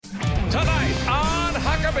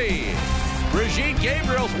Huckabee, Brigitte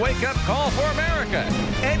Gabriel's wake-up call for America,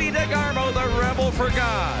 Eddie DeGarmo, the rebel for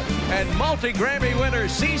God, and multi-Grammy winner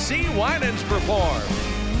CeCe Winans perform.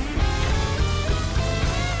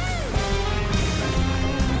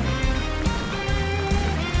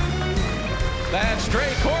 That's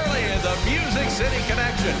Trey Corley and the Music City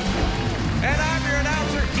Connection. And I'm your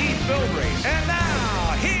announcer, Keith Bilbrey. And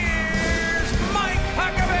now, here's Mike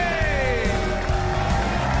Huckabee!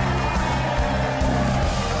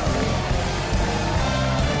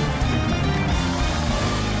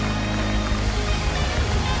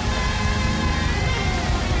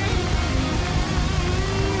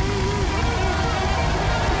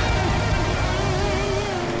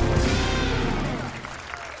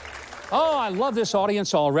 Oh, I love this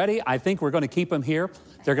audience already. I think we're going to keep them here.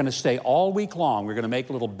 They're going to stay all week long. We're going to make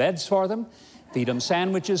little beds for them, feed them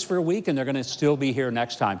sandwiches for a week, and they're going to still be here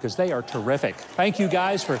next time because they are terrific. Thank you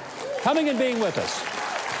guys for coming and being with us.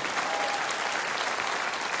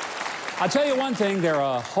 I'll tell you one thing, they're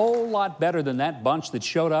a whole lot better than that bunch that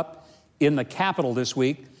showed up in the Capitol this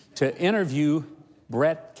week to interview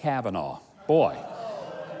Brett Kavanaugh. Boy.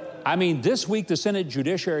 I mean, this week the Senate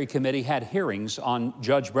Judiciary Committee had hearings on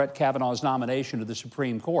Judge Brett Kavanaugh's nomination to the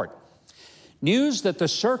Supreme Court. News that the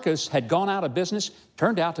circus had gone out of business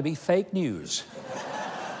turned out to be fake news.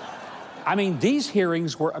 I mean, these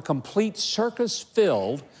hearings were a complete circus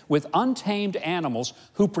filled with untamed animals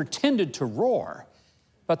who pretended to roar,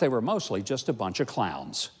 but they were mostly just a bunch of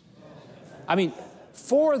clowns. I mean,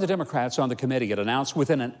 4 of the Democrats on the committee had announced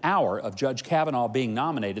within an hour of Judge Kavanaugh being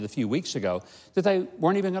nominated a few weeks ago that they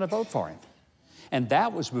weren't even going to vote for him. And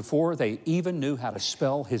that was before they even knew how to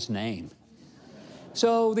spell his name.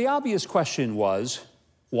 So the obvious question was,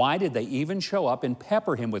 why did they even show up and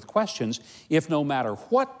pepper him with questions if no matter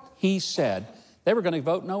what he said, they were going to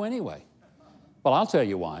vote no anyway? Well, I'll tell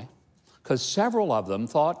you why. Because several of them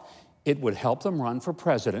thought it would help them run for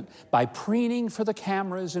president by preening for the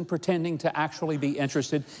cameras and pretending to actually be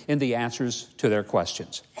interested in the answers to their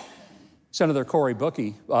questions. Senator Cory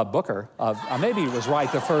Booker, maybe he was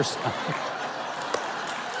right the first time.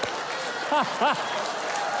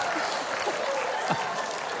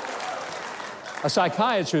 A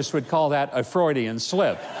psychiatrist would call that a Freudian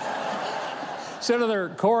slip. Senator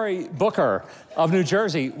Cory Booker of New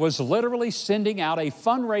Jersey was literally sending out a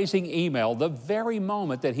fundraising email the very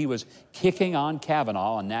moment that he was kicking on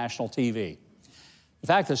Kavanaugh on national TV. In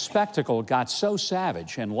fact, the spectacle got so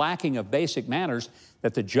savage and lacking of basic manners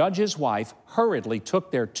that the judge's wife hurriedly took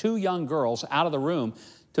their 2 young girls out of the room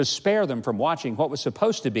to spare them from watching what was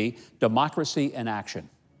supposed to be democracy in action.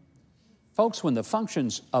 Folks, when the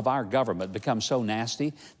functions of our government become so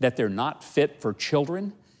nasty that they're not fit for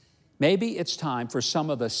children, maybe it's time for some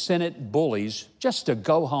of the Senate bullies just to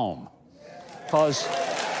go home. Because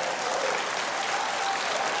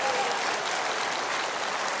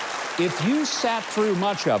if you sat through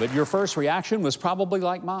much of it, your first reaction was probably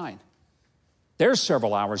like mine. There's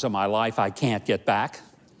several hours of my life I can't get back.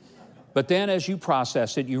 But then as you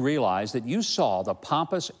process it, you realize that you saw the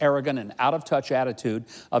pompous, arrogant, and out-of-touch attitude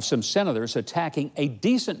of some senators attacking a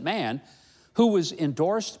decent man who was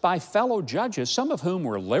endorsed by fellow judges, some of whom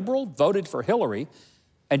were liberal, voted for Hillary,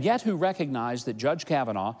 and yet who recognized that Judge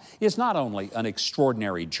Kavanaugh is not only an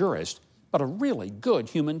extraordinary jurist, but a really good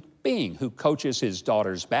human being who coaches his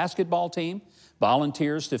daughter's basketball team,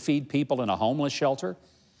 volunteers to feed people in a homeless shelter,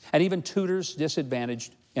 and even tutors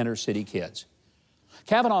disadvantaged inner-city kids.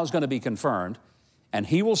 Kavanaugh is going to be confirmed, and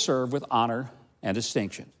he will serve with honor and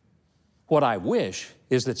distinction. What I wish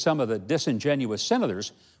is that some of the disingenuous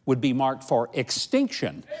senators would be marked for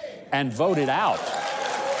extinction and voted out.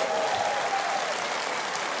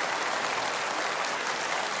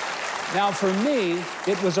 Now, for me,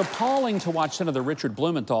 it was appalling to watch Senator Richard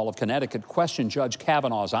Blumenthal of Connecticut question Judge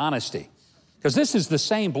Kavanaugh's honesty, because this is the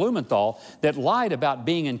same Blumenthal that lied about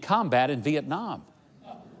being in combat in Vietnam.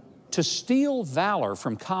 To steal valor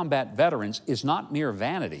from combat veterans is not mere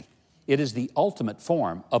vanity. It is the ultimate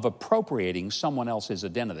form of appropriating someone else's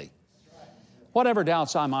identity. Whatever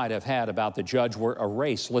doubts I might have had about the judge were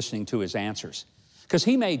erased listening to his answers, because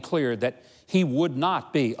he made clear that he would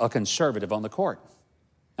not be a conservative on the court.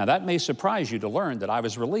 Now, that may surprise you to learn that I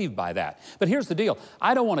was relieved by that. But here's the deal.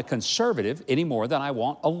 I don't want a conservative any more than I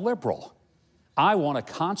want a liberal. I want a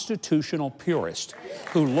constitutional purist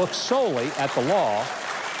who looks solely at the law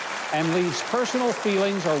and leaves personal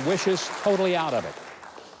feelings or wishes totally out of it.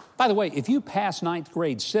 By the way, if you pass 9th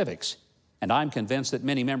grade civics, and I'm convinced that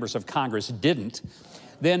many members of Congress didn't,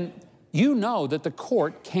 then you know that the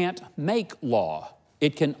court can't make law.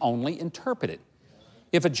 It can only interpret it.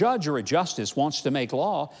 If a judge or a justice wants to make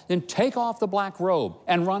law, then take off the black robe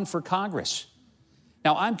and run for Congress.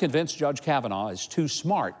 Now, I'm convinced Judge Kavanaugh is too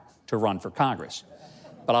smart to run for Congress.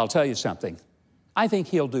 But I'll tell you something. I think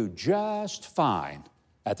he'll do just fine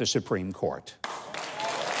at the Supreme Court.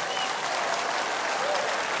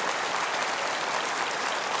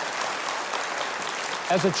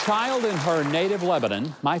 As a child in her native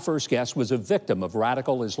Lebanon, my first guest was a victim of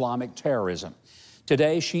radical Islamic terrorism.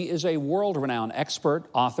 Today, she is a world-renowned expert,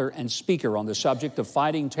 author, and speaker on the subject of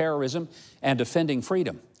fighting terrorism and defending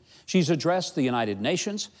freedom. She's addressed the United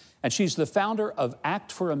Nations, and she's the founder of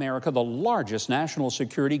Act for America, the largest national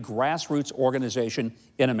security grassroots organization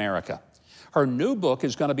in America. Her new book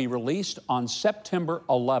is going to be released on September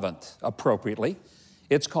 11th, appropriately.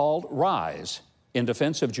 It's called Rise, in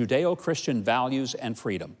Defense of Judeo-Christian Values and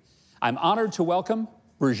Freedom. I'm honored to welcome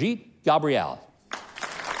Brigitte Gabriel.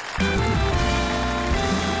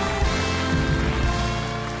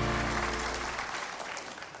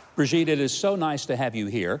 Brigitte, it is so nice to have you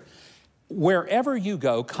here. Wherever you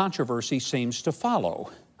go, controversy seems to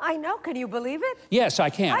follow. I know. Can you believe it? Yes, I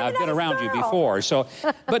can. I've been around you before. So,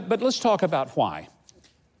 but let's talk about why.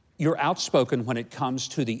 You're outspoken when it comes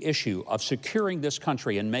to the issue of securing this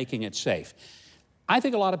country and making it safe. I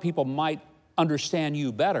think a lot of people might understand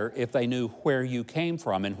you better if they knew where you came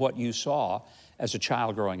from and what you saw as a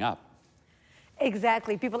child growing up.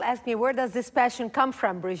 Exactly. People ask me, where does this passion come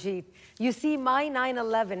from, Brigitte? You see, my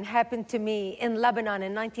 9/11 happened to me in Lebanon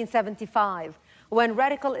in 1975, when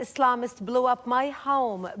radical Islamists blew up my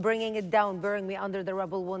home, bringing it down, burying me under the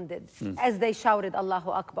rubble wounded, as they shouted, Allahu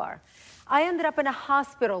Akbar. I ended up in a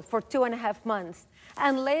hospital for 2.5 months,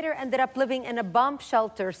 and later ended up living in a bomb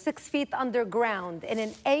shelter 6 feet underground in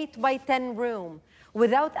an 8x10 room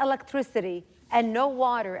without electricity and no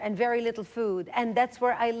water and very little food. And that's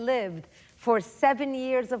where I lived for 7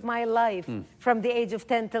 years of my life, from the age of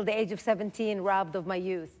 10 till the age of 17, robbed of my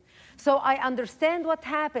youth. So I understand what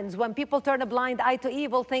happens when people turn a blind eye to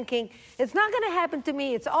evil, thinking, it's not going to happen to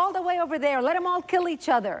me. It's all the way over there. Let them all kill each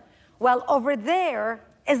other. Well, over there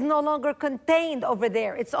is no longer contained over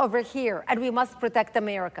there. It's over here, and we must protect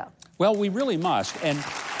America. Well, we really must. And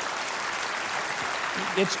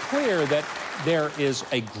it's clear that there is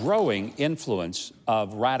a growing influence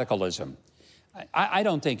of radicalism. I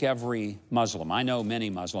don't think every Muslim, I know many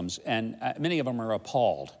Muslims, and many of them are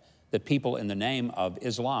appalled that people in the name of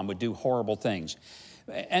Islam would do horrible things.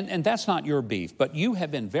 And that's not your beef, but you have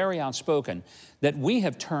been very outspoken that we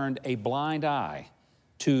have turned a blind eye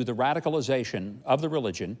to the radicalization of the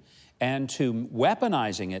religion and to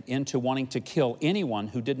weaponizing it into wanting to kill anyone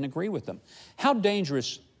who didn't agree with them. How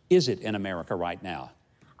dangerous is it in America right now?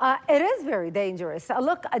 It is very dangerous.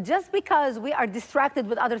 Look, just because we are distracted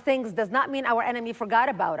with other things does not mean our enemy forgot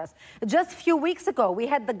about us. Just a few weeks ago, we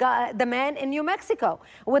had the man in New Mexico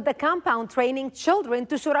with the compound training children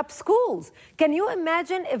to shoot up schools. Can you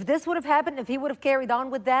imagine if this would have happened, if he would have carried on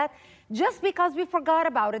with that? Just because we forgot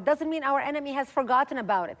about it doesn't mean our enemy has forgotten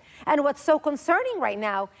about it. And what's so concerning right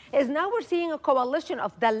now is now we're seeing a coalition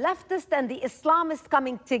of the leftists and the Islamists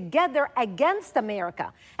coming together against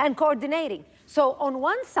America and coordinating. So on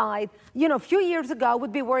one side, you know, a few years ago,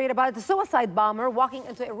 we'd be worried about the suicide bomber walking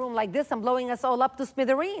into a room like this and blowing us all up to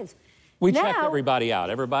smithereens. We checked everybody out.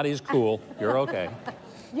 Everybody's cool. You're okay.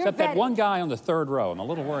 Except that one guy on the third row. I'm a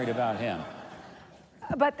little worried about him.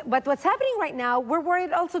 But what's happening right now, we're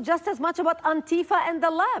worried also just as much about Antifa and the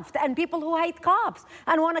left and people who hate cops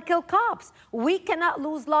and want to kill cops. We cannot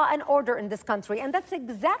lose law and order in this country. And that's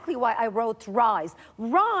exactly why I wrote Rise.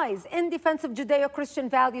 Rise in defense of Judeo-Christian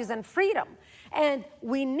values and freedom. And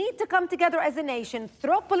we need to come together as a nation,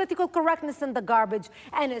 throw political correctness in the garbage,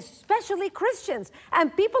 and especially Christians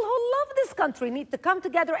and people who love this country need to come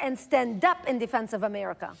together and stand up in defense of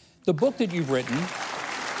America. The book that you've written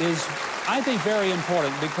is, I think, very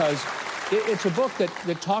important because it's a book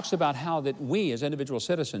that talks about how that we as individual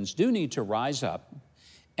citizens do need to rise up,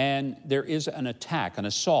 and there is an attack, an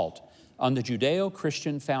assault on the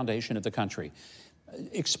Judeo-Christian foundation of the country.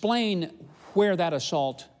 Explain where that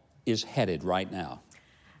assault is headed right now.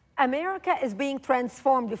 America is being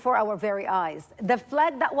transformed before our very eyes. The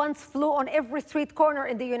flag that once flew on every street corner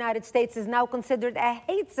in the United States is now considered a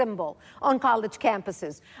hate symbol on college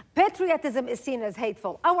campuses. Patriotism is seen as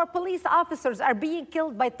hateful. Our police officers are being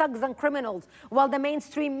killed by thugs and criminals, while the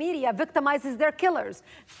mainstream media victimizes their killers.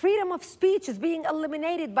 Freedom of speech is being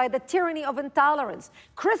eliminated by the tyranny of intolerance.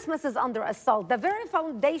 Christmas is under assault. The very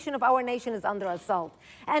foundation of our nation is under assault.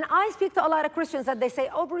 And I speak to a lot of Christians that they say,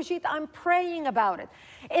 oh, Brigitte, I'm praying about it.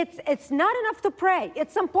 It's not enough to pray.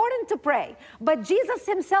 It's important to pray. But Jesus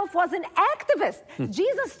himself was an activist.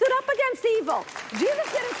 Jesus stood up against evil.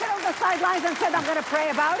 Jesus didn't sit on the sidelines and said, I'm going to pray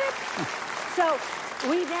about it. So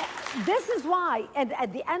This is why, and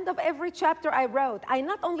at the end of every chapter I wrote, I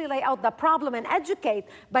not only lay out the problem and educate,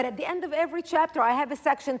 but at the end of every chapter, I have a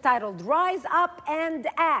section titled Rise Up and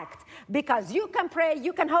Act. Because you can pray,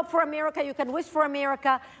 you can hope for America, you can wish for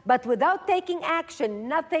America, but without taking action,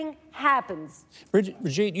 nothing happens.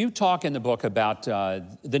 Brigitte, you talk in the book about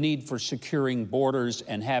the need for securing borders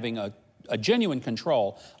and having a genuine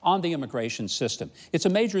control on the immigration system. It's a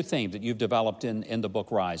major theme that you've developed in the book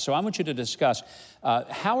Rise. So I want you to discuss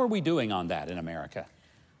how are we doing on that in America?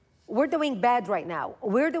 We're doing bad right now.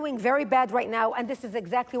 We're doing very bad right now, and this is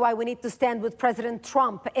exactly why we need to stand with President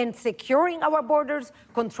Trump in securing our borders,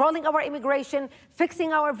 controlling our immigration,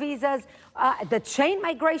 fixing our visas, the chain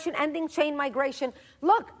migration, ending chain migration.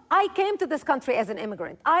 Look, I came to this country as an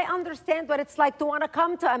immigrant. I understand what it's like to want to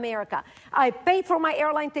come to America. I paid for my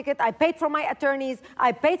airline ticket. I paid for my attorneys.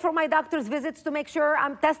 I paid for my doctor's visits to make sure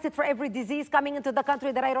I'm tested for every disease coming into the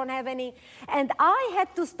country that I don't have any. And I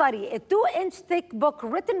had to study a 2-inch thick book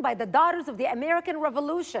written by the daughters of the American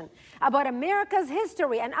Revolution about America's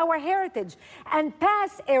history and our heritage, and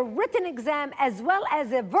pass a written exam as well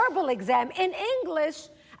as a verbal exam in English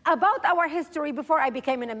about our history before I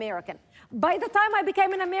became an American. By the time I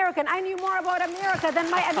became an American, I knew more about America than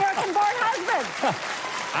my American-born husband.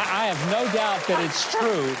 I have no doubt that it's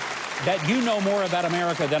true that you know more about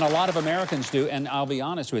America than a lot of Americans do, and I'll be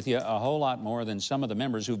honest with you, a whole lot more than some of the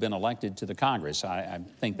members who've been elected to the Congress. I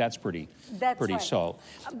think that's pretty right. so.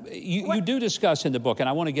 You do discuss in the book, and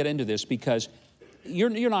I want to get into this because you're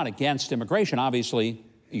not against immigration, obviously.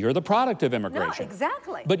 You're the product of immigration. No,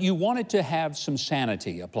 exactly. But you wanted to have some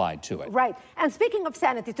sanity applied to it. Right. And speaking of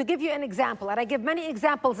sanity, to give you an example, and I give many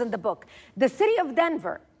examples in the book, the city of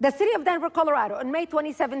Denver, Colorado, in May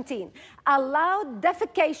 2017, allowed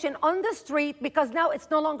defecation on the street because now it's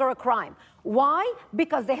no longer a crime. Why?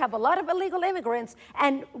 Because they have a lot of illegal immigrants,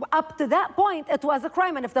 and up to that point, it was a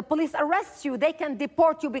crime. And if the police arrests you, they can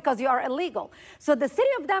deport you because you are illegal. So the city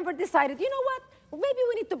of Denver decided, you know what? Maybe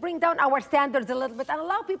we need to bring down our standards a little bit and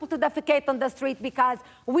allow people to defecate on the street because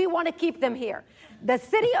we want to keep them here. The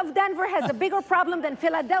city of Denver has a bigger problem than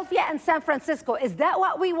Philadelphia and San Francisco. Is that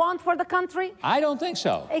what we want for the country? I don't think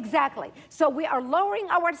so. Exactly. So we are lowering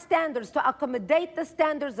our standards to accommodate the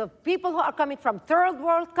standards of people who are coming from third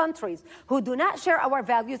world countries who do not share our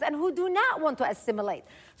values and who do not want to assimilate.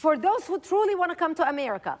 For those who truly want to come to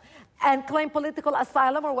America and claim political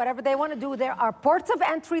asylum or whatever they want to do, there are ports of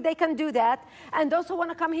entry, they can do that. And those who want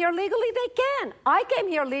to come here legally, they can. I came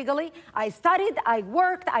here legally. I studied, I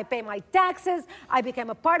worked, I pay my taxes, I became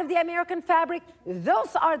a part of the American fabric.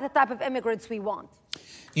 Those are the type of immigrants we want.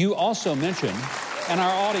 You also mentioned, and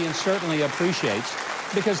our audience certainly appreciates,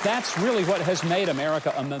 because that's really what has made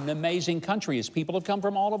America an amazing country, is people have come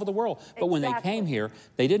from all over the world. But when they came here,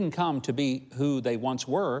 they didn't come to be who they once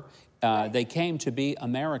were. They came to be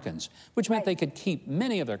Americans, which meant they could keep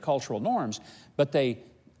many of their cultural norms, but they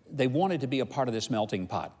wanted to be a part of this melting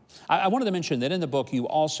pot. I wanted to mention that in the book you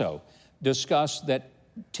also discuss that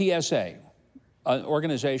TSA, an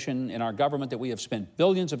organization in our government that we have spent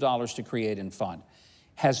billions of dollars to create and fund,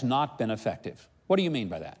 has not been effective. What do you mean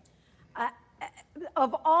by that?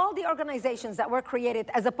 Of all the organizations that were created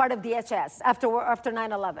as a part of DHS after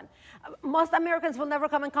 9/11, most Americans will never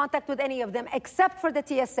come in contact with any of them except for the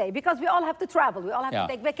TSA, because we all have to travel, we all have to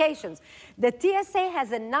take vacations. The TSA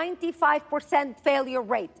has a 95% failure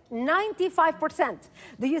rate. 95%.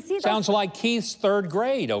 Do you see that? Sounds like Keith's third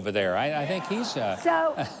grade over there. I think he's...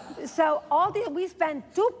 So we spend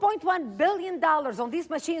 $2.1 billion on these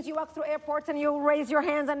machines. You walk through airports and you raise your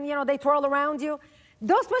hands and, you know, they twirl around you.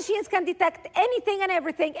 Those machines can detect anything and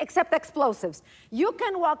everything except explosives. You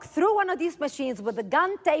can walk through one of these machines with a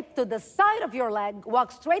gun taped to the side of your leg,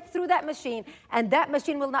 walk straight through that machine, and that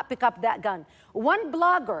machine will not pick up that gun. One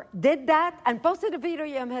blogger did that and posted a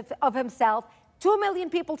video of himself. 2 million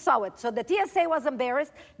people saw it. So the TSA was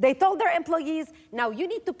embarrassed. They told their employees, now you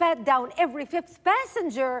need to pat down every 5th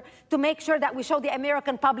passenger to make sure that we show the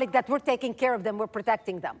American public that we're taking care of them, we're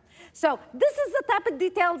protecting them. So this is the type of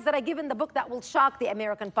details that I give in the book that will shock the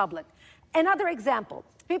American public. Another example,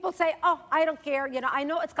 people say, oh, I don't care. You know, I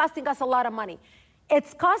know it's costing us a lot of money.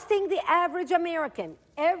 It's costing the average American,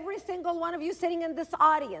 every single one of you sitting in this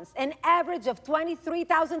audience, an average of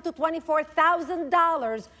 $23,000 to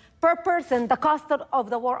 $24,000 per person, the cost of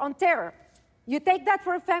the war on terror. You take that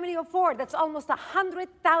for a family of 4, that's almost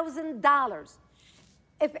 $100,000.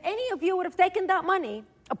 If any of you would have taken that money,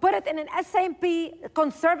 put it in an S&P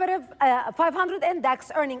conservative 500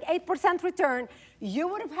 index earning 8% return, you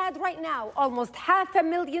would have had right now almost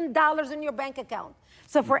 $500,000 in your bank account.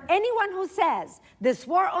 So for anyone who says this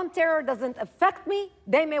war on terror doesn't affect me,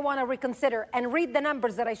 they may want to reconsider and read the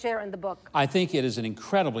numbers that I share in the book. I think it is an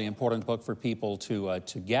incredibly important book for people to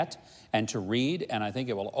get and to read, and I think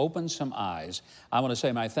it will open some eyes. I want to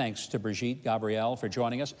say my thanks to Brigitte Gabriel for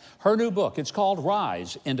joining us. Her new book, it's called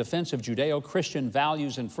Rise, in Defense of Judeo-Christian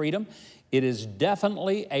Values and Freedom. It is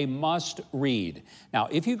definitely a must-read. Now,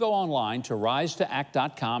 if you go online to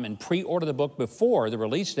risetoact.com and pre-order the book before the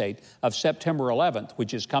release date of September 11th,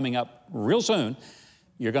 which is coming up real soon,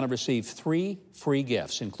 you're going to receive 3 free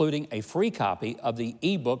gifts, including a free copy of the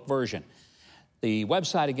ebook version. The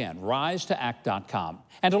website again, risetoact.com.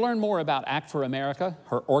 And to learn more about Act for America,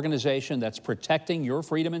 her organization that's protecting your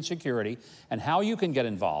freedom and security, and how you can get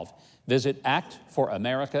involved, visit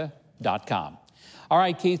actforamerica.com. All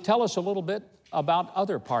right, Keith, tell us a little bit about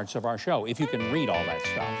other parts of our show, if you can read all that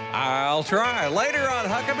stuff. I'll try. Later on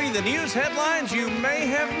Huckabee, the news headlines you may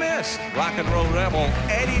have missed. Rock and roll rebel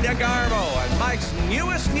Eddie DeGarmo and Mike's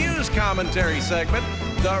newest news commentary segment,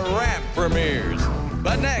 The Rap premieres.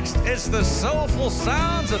 But next, it's the soulful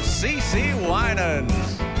sounds of CeCe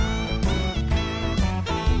Winans.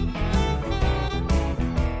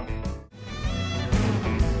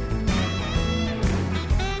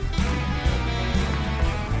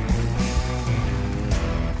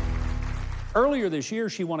 Earlier this year,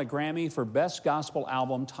 she won a Grammy for Best Gospel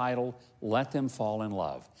Album titled Let Them Fall in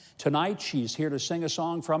Love. Tonight, she's here to sing a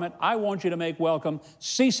song from it. I want you to make welcome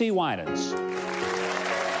CeCe Winans.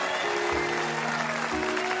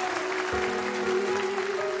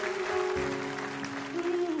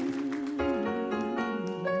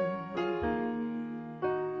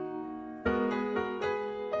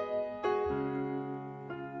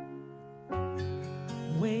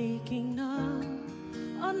 Waking up,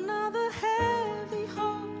 another heavy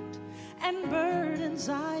heart and burdens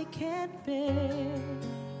I can't bear.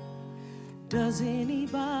 Does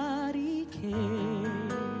anybody care?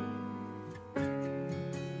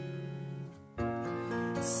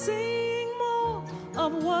 Seeing more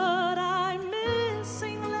of what I'm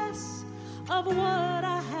missing, less of what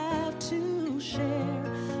I have to share.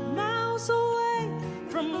 Miles away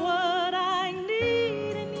from what I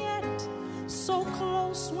need, and yet so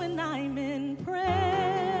close when I'm in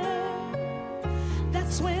prayer.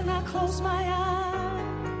 That's when I close my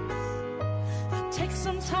eyes, I take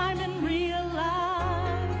some time and realize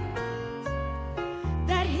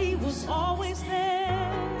that He was always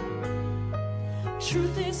there.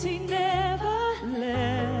 Truth is He never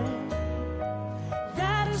left.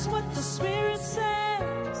 That is what the Spirit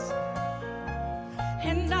says,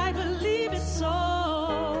 and I believe it so.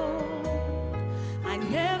 I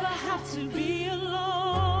never have to be alone.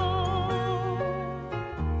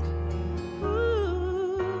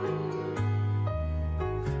 Ooh.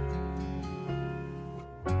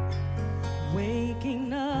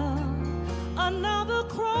 Waking up, another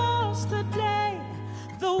cross today,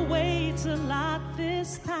 the weight's a lot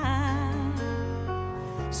this time.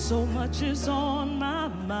 So much is on my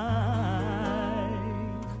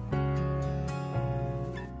mind.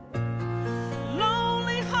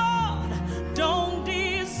 Lonely heart, don't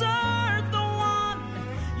desert the one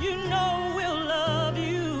you know will love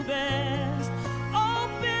you best.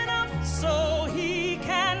 Open up so He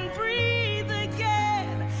can breathe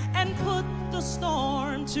again and put the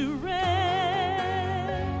storm to rest.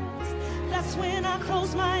 That's when I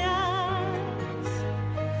close my eyes,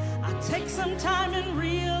 I take some time and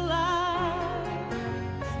realize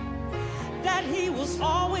that He was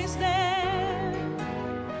always there.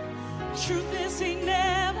 Truth is He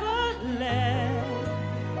never left.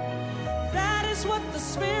 That is what the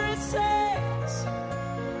Spirit says,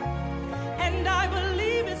 and I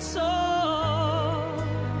believe it so.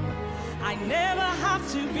 I never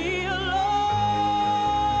have to be alone.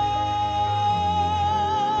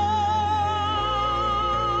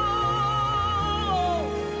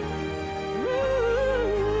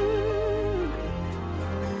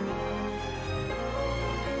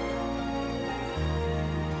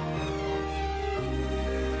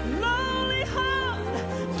 Lonely heart,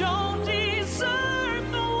 don't desert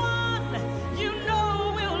the one you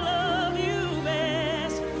know will love you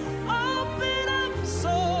best. Open up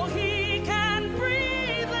so He can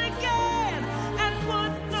breathe again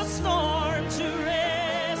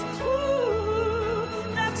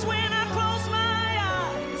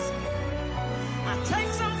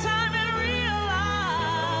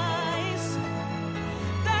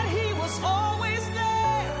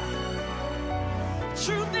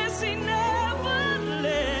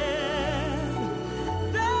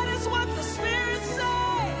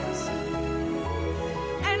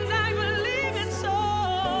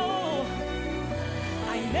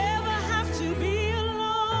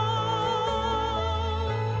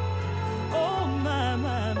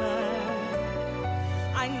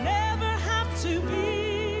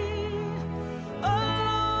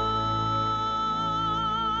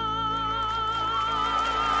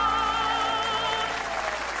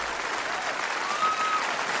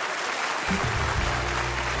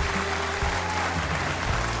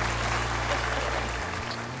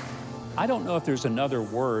I don't know if there's another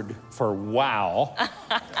word for wow,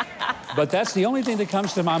 but that's the only thing that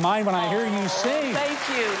comes to my mind when I hear you sing. Thank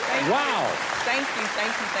you. Wow. Thank you.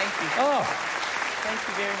 Oh. Thank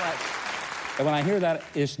you very much. And when I hear that,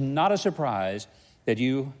 it's not a surprise that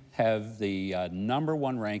you have the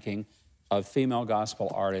 #1 ranking of female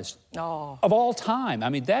gospel artists of all time. I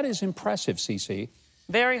mean, that is impressive, CeCe.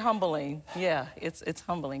 Very humbling. Yeah, it's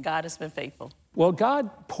humbling. God has been faithful. Well, God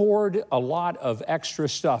poured a lot of extra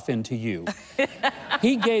stuff into you.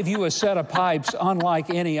 He gave you a set of pipes unlike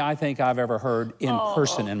any I think I've ever heard in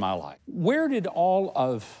person in my life. Where did all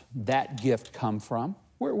of that gift come from?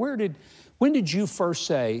 When did you first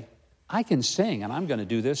say, I can sing and I'm going to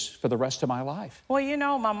do this for the rest of my life? Well, you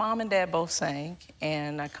know, my mom and dad both sang,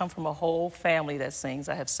 and I come from a whole family that sings.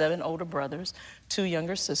 I have 7 older brothers, 2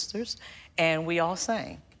 younger sisters, and we all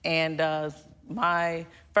sang. And my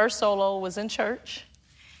first solo was in church.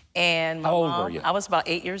 And how old were you? I was about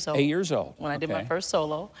 8 years old. 8 years old. When I did my first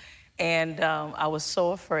solo. And I was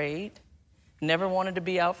so afraid, never wanted to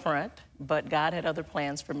be out front, but God had other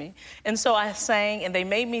plans for me. And so I sang, and they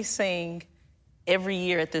made me sing every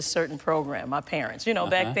year at this certain program, my parents. You know,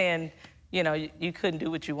 back then, you know, you couldn't do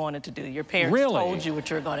what you wanted to do. Your parents told you what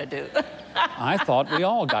you were going to do. I thought we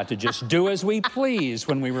all got to just do as we please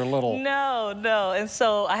when we were little. No. And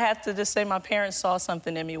so I have to just say my parents saw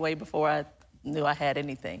something in me way before I knew I had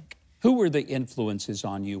anything. Who were the influences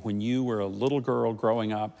on you when you were a little girl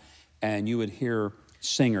growing up and you would hear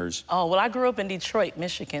singers? Oh, well, I grew up in Detroit,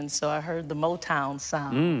 Michigan, so I heard the Motown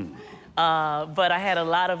sound. But I had a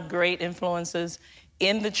lot of great influences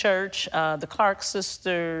in the church, the Clark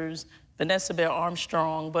sisters, Vanessa Bell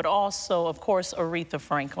Armstrong, but also, of course, Aretha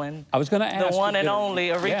Franklin. I was going to ask the one and only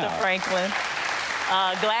Aretha Franklin,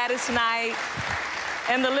 Gladys Knight,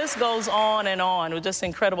 and the list goes on and on. It was just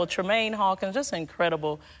incredible. Tremaine Hawkins, just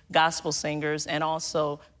incredible gospel singers and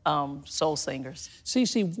also soul singers.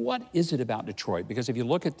 CeCe, what is it about Detroit? Because if you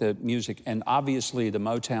look at the music, and obviously the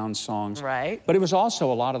Motown songs, right? But it was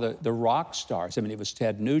also a lot of the rock stars. I mean, it was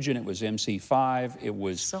Ted Nugent, it was MC5, it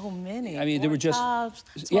was so many. I mean, there were just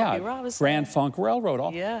Robinson. Grand Funk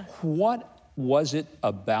Railroad. Yeah. What was it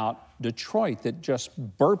about Detroit that just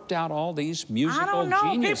burped out all these musical I don't know.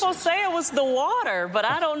 geniuses? People say it was the water, but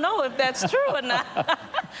I don't know if that's true or not.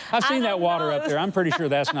 I've seen that water up there. I'm pretty sure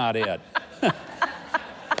that's not it.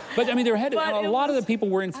 But, I mean, a lot of the people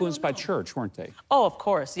were influenced by church, weren't they? Oh, of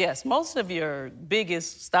course, yes. Most of your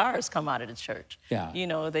biggest stars come out of the church. Yeah. You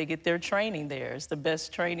know, they get their training there. It's the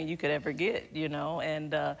best training you could ever get, you know.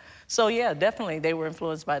 And so, yeah, definitely they were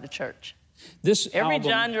influenced by the church. Every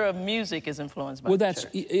genre of music is influenced by the church.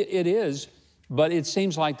 It is, but it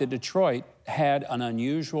seems like that Detroit had an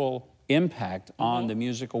unusual impact on the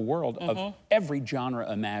musical world of every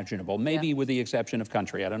genre imaginable, maybe with the exception of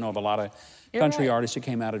country. I don't know of a lot of country artists that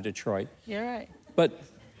came out of Detroit. You're right. But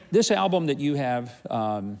this album that you have,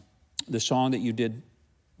 the song that you did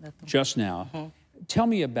just now, tell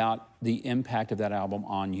me about the impact of that album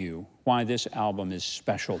on you, why this album is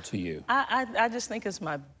special to you. I just think it's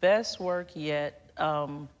my best work yet.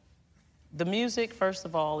 The music, first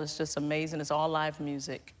of all, is just amazing. It's all live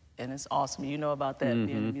music. And it's awesome. You know about that,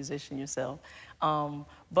 being a musician yourself.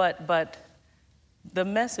 But the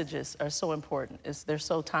messages are so important. They're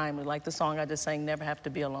so timely. Like the song I just sang, Never Have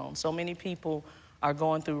to Be Alone. So many people are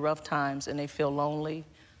going through rough times and they feel lonely.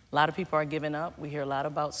 A lot of people are giving up. We hear a lot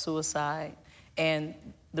about suicide. And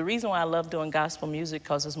the reason why I love doing gospel music,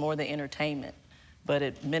 because it's more than entertainment, but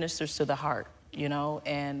it ministers to the heart, you know,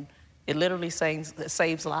 and it literally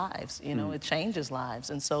saves lives, you know, it changes lives.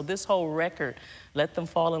 And so this whole record, Let Them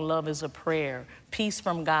Fall in Love is a Prayer, Peace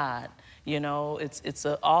from God, you know, it's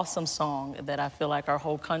an awesome song that I feel like our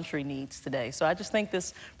whole country needs today. So I just think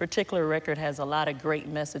this particular record has a lot of great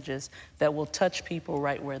messages that will touch people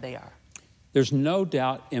right where they are. There's no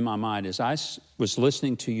doubt in my mind, as I was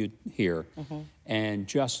listening to you here and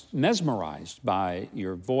just mesmerized by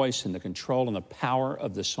your voice and the control and the power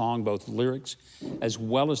of the song, both lyrics as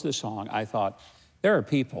well as the song, I thought, there are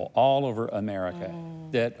people all over America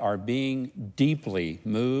that are being deeply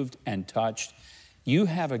moved and touched. You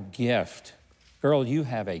have a gift. Girl, you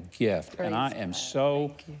have a gift. Praise and I am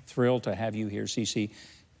so thrilled to have you here, CeCe.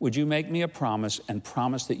 Would you make me a promise and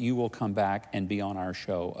promise that you will come back and be on our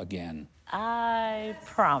show again? I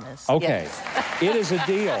promise. Okay. Yes. It is a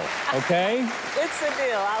deal, okay? It's a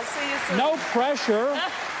deal. I'll see you soon. No pressure.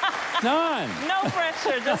 None. No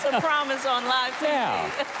pressure. Just a promise on live TV. Yeah.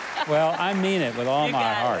 Well, I mean it with all You my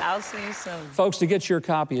got heart. it. I'll see you soon. Folks, to get your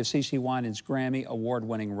copy of CeCe Winans' Grammy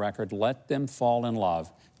award-winning record, Let Them Fall in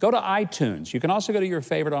Love, go to iTunes. You can also go to your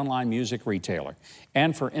favorite online music retailer.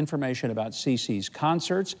 And for information about CeCe's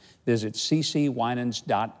concerts, visit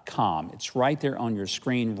ccwinans.com. It's right there on your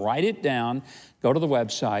screen. Write it down. Go to the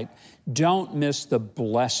website. Don't miss the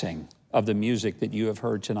blessing of the music that you have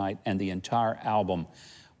heard tonight, and the entire album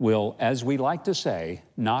will, as we like to say,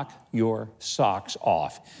 knock your socks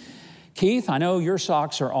off. Keith, I know your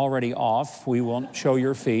socks are already off. We won't show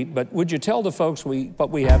your feet, but would you tell the folks what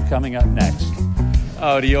we have coming up next?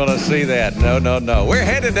 Oh, do you want to see that? No. We're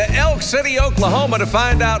headed to Elk City, Oklahoma to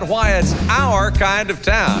find out why it's our kind of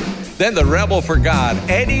town. Then the Rebel for God,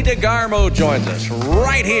 Eddie DeGarmo, joins us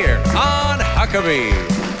right here on Huckabee.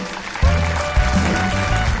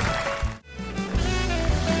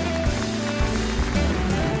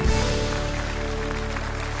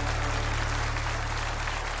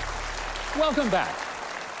 Welcome back.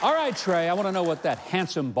 All right, Trey, I want to know what that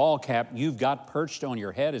handsome ball cap you've got perched on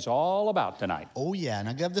your head is all about tonight. Oh, yeah.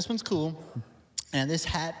 Now, Gov, this one's cool. And this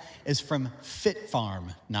hat is from Fit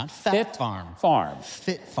Farm, not Fat Fit Farm. Farm.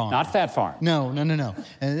 Fit Farm. Not Fat Farm. No. And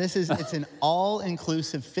it's an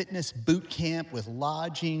all-inclusive fitness boot camp with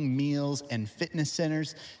lodging, meals, and fitness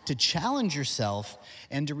centers to challenge yourself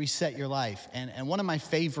and to reset your life. And one of my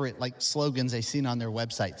favorite slogans I've seen on their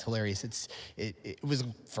website, it's hilarious. It was,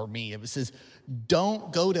 for me, it says,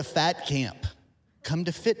 "Don't go to fat camp, come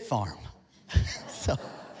to Fit Farm." So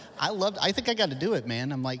I think I got to do it,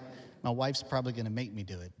 man. I'm like, my wife's probably going to make me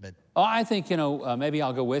do it, but... Oh, I think, maybe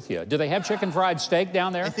I'll go with you. Do they have chicken fried steak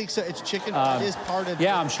down there? I think so. It's chicken. It is part of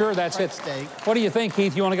Yeah, I'm sure that's it. Steak. What do you think,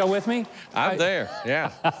 Keith? You want to go with me? I'm there, yeah.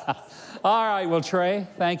 All right, well, Trey,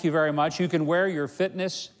 thank you very much. You can wear your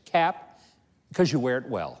fitness cap because you wear it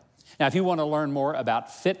well. Now, if you want to learn more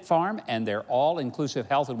about Fit Farm and their all-inclusive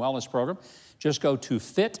health and wellness program, just go to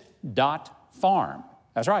fit.farm.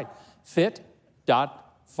 That's right, fit.farm.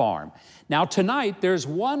 Now, tonight, there's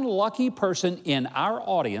one lucky person in our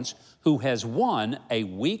audience who has won a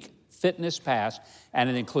week fitness pass, and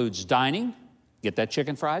it includes dining, get that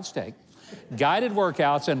chicken fried steak, guided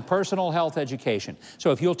workouts, and personal health education.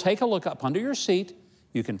 So if you'll take a look up under your seat,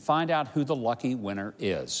 you can find out who the lucky winner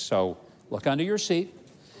is. So look under your seat.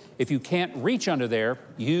 If you can't reach under there,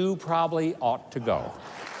 you probably ought to go.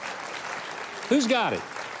 Who's got it?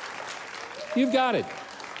 You've got it.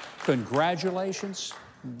 Congratulations.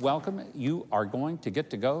 Welcome. You are going to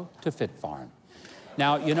get to go to Fit Farm.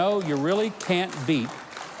 Now, you really can't beat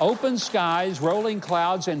open skies, rolling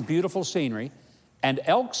clouds, and beautiful scenery. And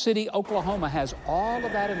Elk City, Oklahoma has all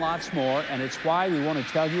of that and lots more, and it's why we want to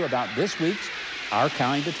tell you about this week's Our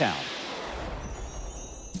Kind of Town.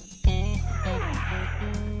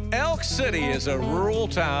 Elk City is a rural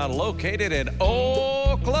town located in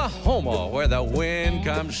Oklahoma where the wind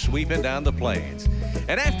comes sweeping down the plains.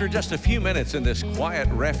 And after just a few minutes in this quiet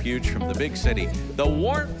refuge from the big city, the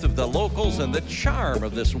warmth of the locals and the charm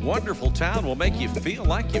of this wonderful town will make you feel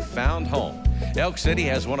like you've found home. Elk City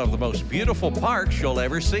has one of the most beautiful parks you'll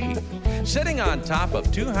ever see. Sitting on top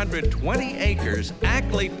of 220 acres,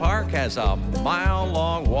 Ackley Park has a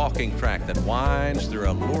mile-long walking track that winds through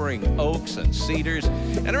alluring oaks and cedars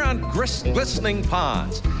and around glistening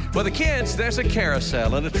ponds. For the kids, there's a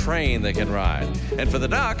carousel and a train they can ride. And for the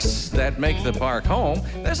ducks that make the park home,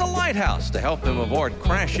 there's a lighthouse to help them avoid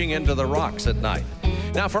crashing into the rocks at night.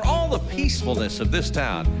 Now, for all the peacefulness of this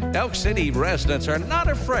town, Elk City residents are not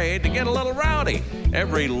afraid to get a little rowdy.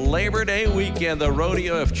 Every Labor Day weekend, the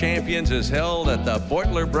Rodeo of Champions is held at the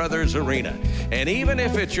Beutler Brothers Arena. And even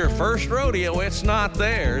if it's your first rodeo, it's not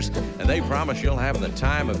theirs, and they promise you'll have the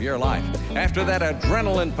time of your life. After that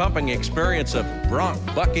adrenaline-pumping experience of bronc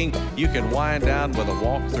bucking, you can wind down with a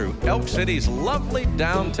walk through Elk City's lovely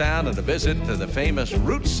downtown and a visit to the famous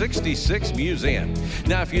Route 66 Museum.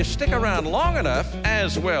 Now, if you stick around long enough,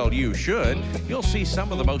 as well you should, you'll see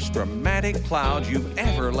some of the most dramatic clouds you've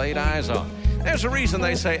ever laid eyes on. There's a reason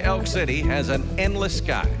they say Elk City has an endless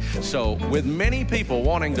sky. So with many people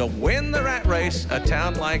wanting to win the rat race, a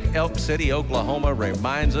town like Elk City, Oklahoma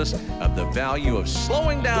reminds us of the value of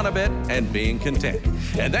slowing down a bit and being content.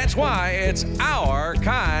 And that's why it's our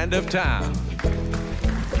kind of town.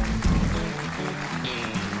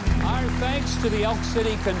 Our thanks to the Elk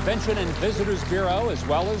City Convention and Visitors Bureau, as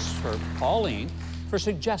well as for Pauline, for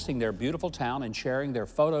suggesting their beautiful town and sharing their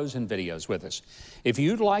photos and videos with us. If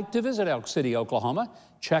you'd like to visit Elk City, Oklahoma,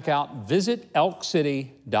 check out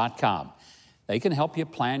visitelkcity.com. They can help you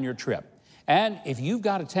plan your trip. And if you've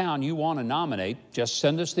got a town you want to nominate, just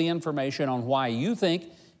send us the information on why you think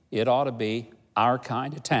it ought to be our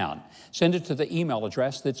kind of town. Send it to the email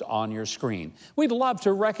address that's on your screen. We'd love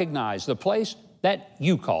to recognize the place that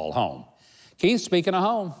you call home. Keith, speaking of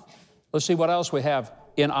home, let's see what else we have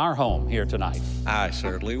in our home here tonight. I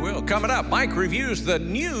certainly will. Coming up, Mike reviews the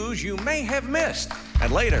news you may have missed.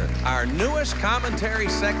 And later, our newest commentary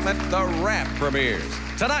segment, The Wrap, premieres.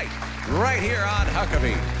 Tonight, right here on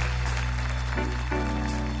Huckabee.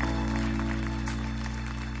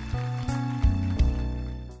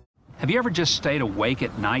 Have you ever just stayed awake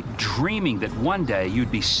at night dreaming that one day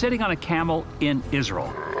you'd be sitting on a camel in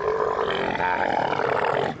Israel?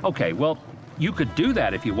 Okay, well, you could do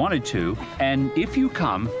that if you wanted to, and if you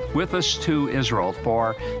come with us to Israel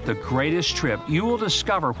for the greatest trip, you will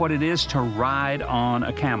discover what it is to ride on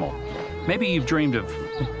a camel. Maybe you've dreamed of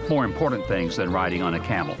more important things than riding on a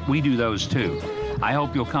camel. We do those too. I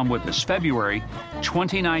hope you'll come with us February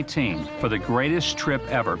 2019 for the greatest trip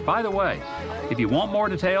ever. By the way, if you want more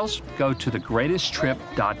details, go to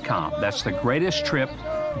thegreatesttrip.com. That's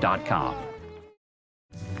thegreatesttrip.com.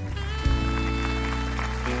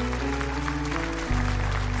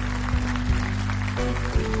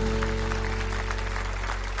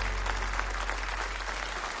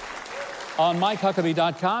 On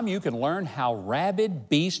MikeHuckabee.com, you can learn how rabid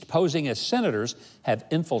beasts posing as senators have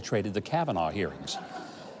infiltrated the Kavanaugh hearings.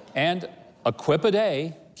 And a quip a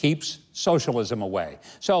day keeps socialism away.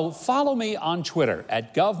 So follow me on Twitter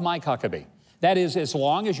at GovMikeHuckabee. That is, as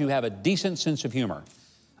long as you have a decent sense of humor.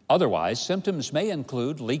 Otherwise, symptoms may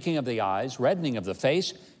include leaking of the eyes, reddening of the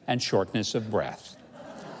face, and shortness of breath.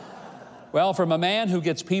 Well, from a man who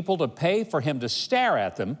gets people to pay for him to stare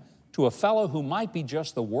at them, to a fellow who might be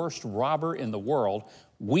just the worst robber in the world,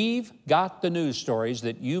 we've got the news stories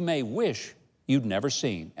that you may wish you'd never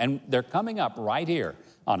seen. And they're coming up right here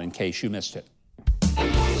on In Case You Missed It.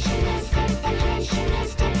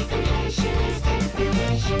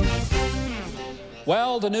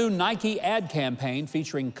 Well, the new Nike ad campaign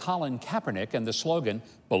featuring Colin Kaepernick and the slogan,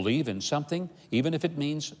 "Believe in something, even if it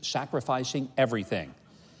means sacrificing everything."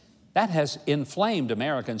 That has inflamed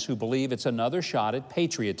Americans who believe it's another shot at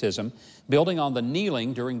patriotism, building on the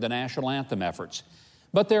kneeling during the national anthem efforts.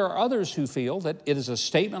 But there are others who feel that it is a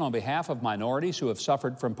statement on behalf of minorities who have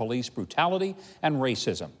suffered from police brutality and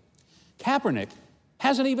racism. Kaepernick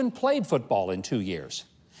hasn't even played football in 2 years.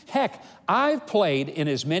 Heck, I've played in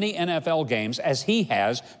as many NFL games as he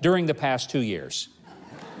has during the past 2 years.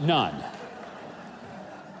 None.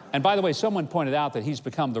 And by the way, someone pointed out that he's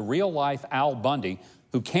become the real-life Al Bundy,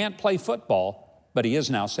 who can't play football, but he is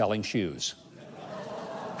now selling shoes.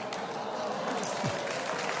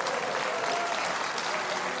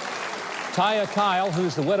 Taya Kyle,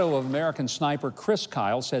 who's the widow of American sniper Chris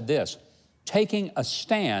Kyle, said this: "Taking a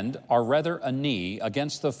stand, or rather a knee,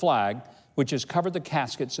 against the flag, which has covered the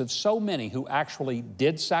caskets of so many who actually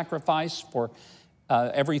did sacrifice for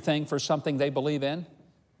everything for something they believe in,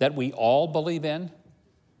 that we all believe in.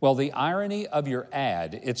 Well, the irony of your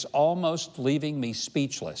ad, it's almost leaving me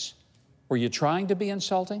speechless. Were you trying to be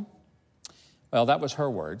insulting?" Well, that was her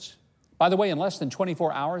words. By the way, in less than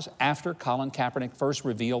 24 hours after Colin Kaepernick first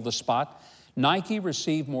revealed the spot, Nike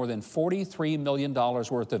received more than $43 million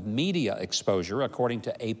worth of media exposure, according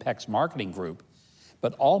to Apex Marketing Group.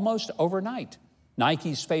 But almost overnight,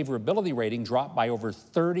 Nike's favorability rating dropped by over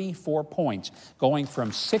 34 points, going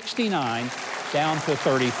from 69 down to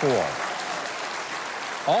 34.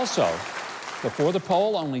 Also, before the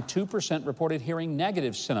poll, only 2% reported hearing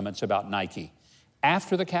negative sentiments about Nike.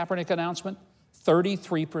 After the Kaepernick announcement,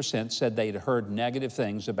 33% said they'd heard negative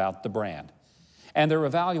things about the brand. And their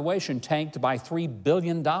evaluation tanked by $3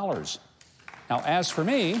 billion. Now, as for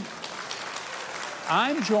me,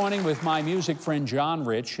 I'm joining with my music friend John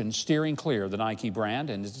Rich in steering clear of the Nike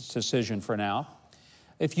brand and its decision for now.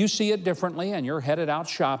 If you see it differently and you're headed out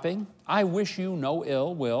shopping, I wish you no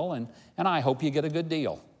ill will, and I hope you get a good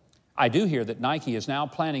deal. I do hear that Nike is now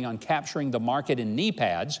planning on capturing the market in knee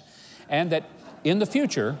pads, and that in the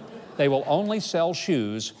future, they will only sell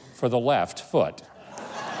shoes for the left foot.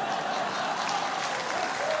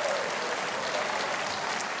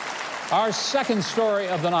 Our second story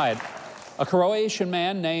of the night: a Croatian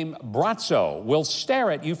man named Bratzo will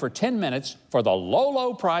stare at you for 10 minutes for the low,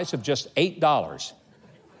 low price of just $8.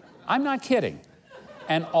 I'm not kidding.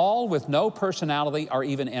 And all with no personality or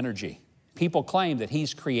even energy. People claim that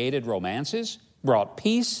he's created romances, brought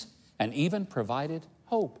peace, and even provided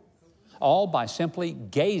hope, all by simply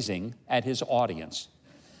gazing at his audience.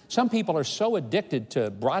 Some people are so addicted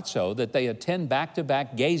to Bratzo that they attend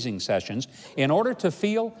back-to-back gazing sessions in order to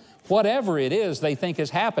feel whatever it is they think is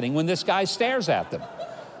happening when this guy stares at them.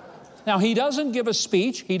 Now, he doesn't give a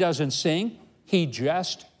speech, he doesn't sing, he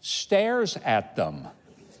just stares at them.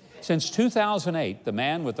 Since 2008, the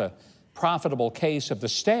man with the profitable case of the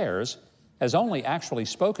stairs has only actually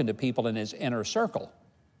spoken to people in his inner circle,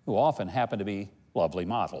 who often happen to be lovely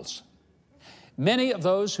models. Many of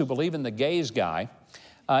those who believe in the gaze guy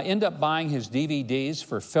end up buying his DVDs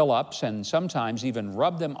for fill-ups and sometimes even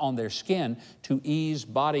rub them on their skin to ease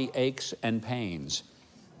body aches and pains.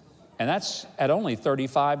 And that's at only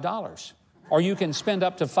 $35. Or you can spend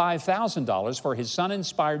up to $5,000 for his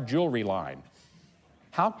sun-inspired jewelry line.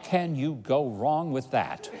 How can you go wrong with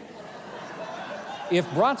that? If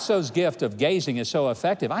Brazzo's gift of gazing is so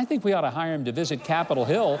effective, I think we ought to hire him to visit Capitol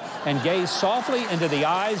Hill and gaze softly into the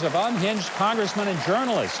eyes of unhinged congressmen and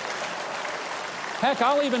journalists. Heck,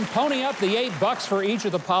 I'll even pony up the $8 for each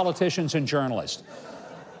of the politicians and journalists.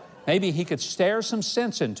 Maybe he could stare some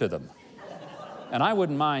sense into them. And I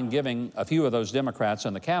wouldn't mind giving a few of those Democrats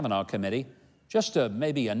on the Kavanaugh committee just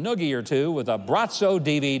maybe a noogie or two with a Brazzo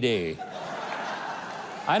DVD.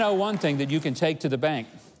 I know one thing that you can take to the bank.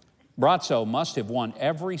 Brazzo must have won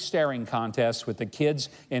every staring contest with the kids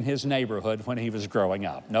in his neighborhood when he was growing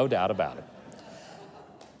up. No doubt about it.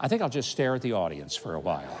 I think I'll just stare at the audience for a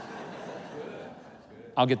while.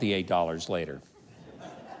 I'll get the $8 later.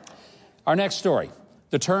 Our next story.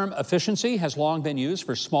 The term efficiency has long been used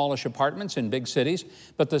for smallish apartments in big cities,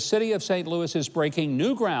 but the city of St. Louis is breaking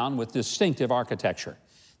new ground with distinctive architecture.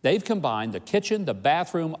 They've combined the kitchen, the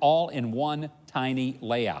bathroom, all in one tiny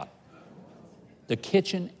layout. The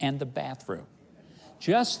kitchen and the bathroom.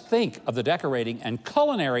 Just think of the decorating and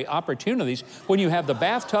culinary opportunities when you have the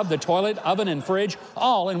bathtub, the toilet, oven, and fridge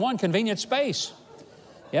all in one convenient space.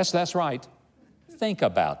 Yes, that's right. Think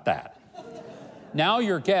about that. Now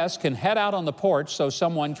your guests can head out on the porch so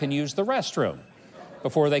someone can use the restroom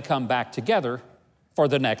before they come back together for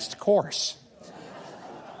the next course.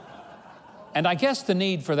 And I guess the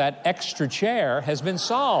need for that extra chair has been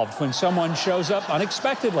solved when someone shows up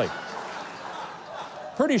unexpectedly.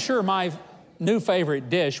 Pretty sure my new favorite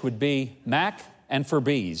dish would be mac and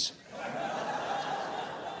Ferbese.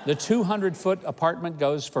 The 200-foot apartment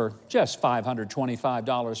goes for just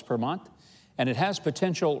 $525 per month, and it has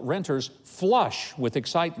potential renters flush with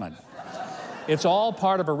excitement. It's all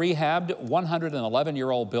part of a rehabbed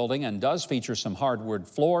 111-year-old building and does feature some hardwood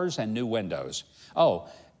floors and new windows. Oh,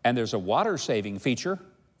 and there's a water-saving feature.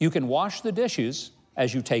 You can wash the dishes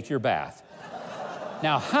as you take your bath.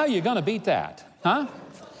 Now, how are you going to beat that, huh?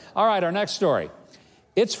 All right, our next story.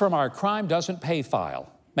 It's from our Crime Doesn't Pay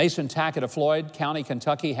file. Mason Tackett of Floyd County,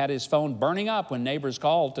 Kentucky, had his phone burning up when neighbors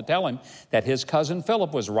called to tell him that his cousin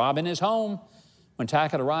Philip was robbing his home. When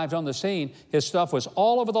Tackett arrived on the scene, his stuff was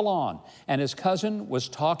all over the lawn, and his cousin was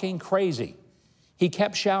talking crazy. He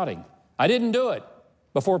kept shouting, "I didn't do it,"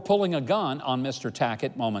 before pulling a gun on Mr.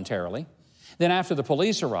 Tackett momentarily. Then after the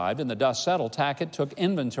police arrived and the dust settled, Tackett took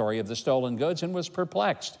inventory of the stolen goods and was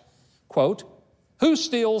perplexed. Quote, "Who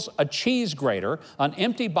steals a cheese grater, an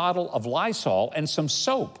empty bottle of Lysol, and some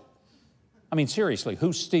soap?" I mean, seriously,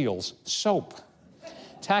 who steals soap?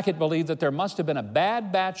 Tackett believed that there must have been a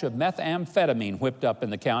bad batch of methamphetamine whipped up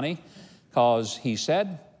in the county because, he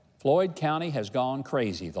said, Floyd County has gone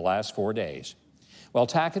crazy the last 4 days. Well,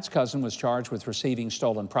 Tackett's cousin was charged with receiving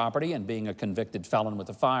stolen property and being a convicted felon with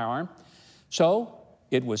a firearm. So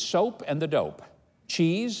it was soap and the dope,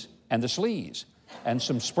 cheese and the sleaze, and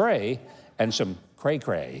some spray and some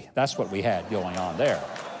cray-cray. That's what we had going on there.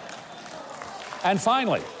 And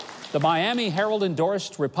finally, the Miami Herald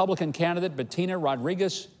endorsed Republican candidate Bettina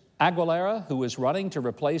Rodriguez Aguilera, who is running to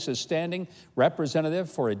replace a standing representative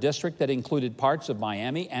for a district that included parts of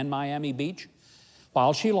Miami and Miami Beach.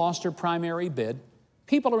 While she lost her primary bid,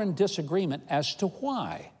 people are in disagreement as to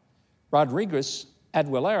why. Rodriguez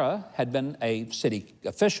Aguilera had been a city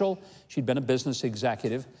official. She'd been a business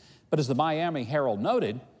executive. But as the Miami Herald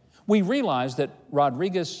noted, we realize that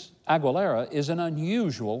Rodriguez Aguilera is an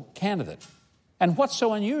unusual candidate. And what's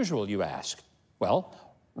so unusual, you ask? Well,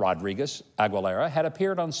 Rodriguez Aguilera had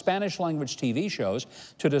appeared on Spanish-language TV shows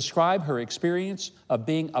to describe her experience of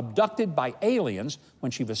being abducted by aliens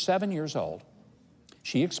when she was 7 years old.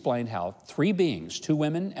 She explained how 3 beings, 2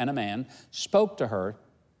 women and a man, spoke to her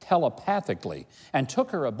telepathically and took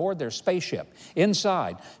her aboard their spaceship.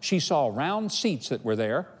 Inside, she saw round seats that were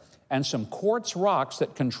there and some quartz rocks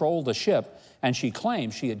that controlled the ship, and she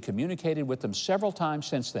claimed she had communicated with them several times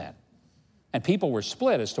since then. And people were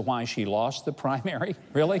split as to why she lost the primary.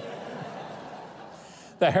 Really?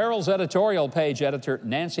 The Herald's editorial page editor,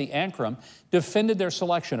 Nancy Ankrum, defended their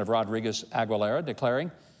selection of Rodriguez Aguilera,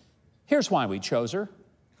 declaring, "Here's why we chose her.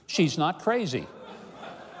 She's not crazy.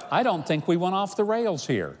 I don't think we went off the rails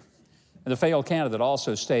here." And the failed candidate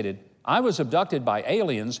also stated, "I was abducted by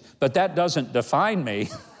aliens, but that doesn't define me."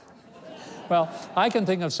 Well, I can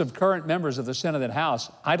think of some current members of the Senate and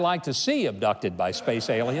House I'd like to see abducted by space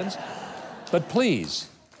aliens, but please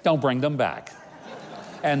don't bring them back.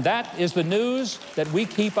 And that is the news that we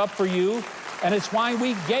keep up for you, and it's why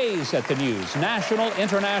we gaze at the news, national,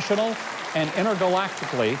 international, and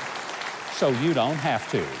intergalactically, so you don't have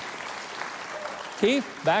to. Keith,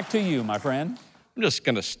 back to you, my friend. I'm just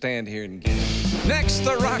going to stand here and get it. Next,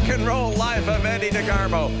 the rock and roll life of Eddie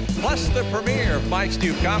DeGarmo, plus the premiere of Mike's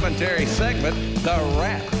new commentary segment, The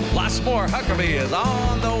Rap. Lots more Huckabee is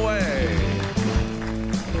on the way.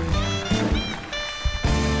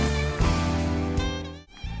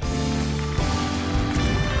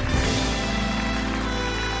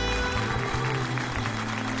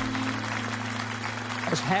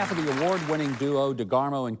 As half of the award-winning duo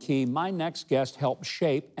DeGarmo and Key, my next guest helped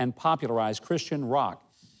shape and popularize Christian rock.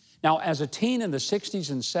 Now, as a teen in the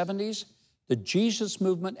 60s and 70s, the Jesus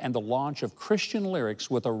movement and the launch of Christian lyrics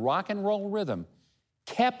with a rock and roll rhythm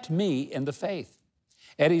kept me in the faith.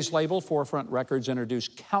 Eddie's label, Forefront Records,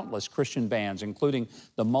 introduced countless Christian bands, including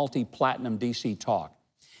the multi-platinum DC Talk.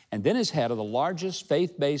 And then as head of the largest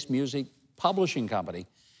faith-based music publishing company,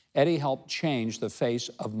 Eddie helped change the face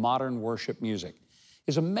of modern worship music.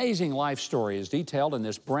 His amazing life story is detailed in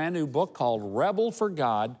this brand new book called Rebel for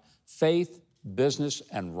God, Faith, Business,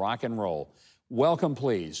 and Rock and Roll. Welcome,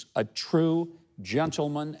 please, a true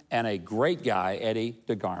gentleman and a great guy, Eddie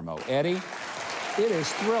DeGarmo. Eddie, it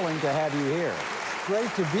is thrilling to have you here. Great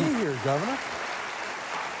to be here, Governor.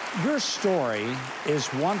 Your story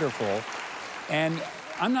is wonderful, and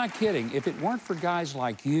I'm not kidding. If it weren't for guys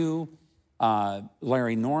like you,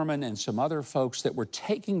 Larry Norman, and some other folks that were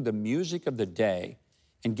taking the music of the day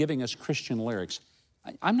and giving us Christian lyrics,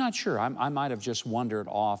 I'm not sure. I might have just wandered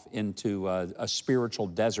off into a spiritual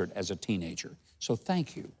desert as a teenager. So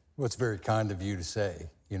thank you. Well, it's very kind of you to say,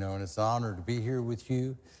 you know, and it's an honor to be here with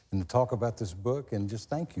you and to talk about this book, and just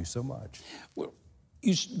thank you so much. Well,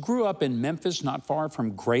 you grew up in Memphis, not far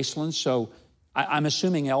from Graceland, so I'm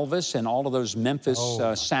assuming Elvis and all of those Memphis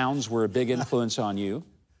sounds were a big influence on you.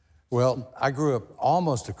 Well, I grew up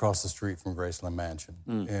almost across the street from Graceland Mansion,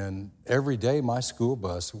 and every day my school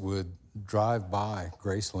bus would drive by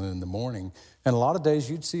Graceland in the morning, and a lot of days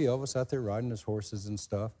you'd see Elvis out there riding his horses and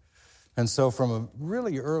stuff. And so from a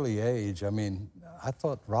really early age, I mean, I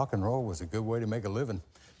thought rock and roll was a good way to make a living,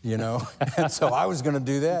 you know, and so I was going to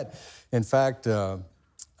do that. In fact, a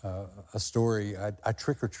story, I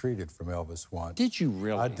trick-or-treated from Elvis once. Did you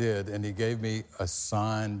really? I did, and he gave me a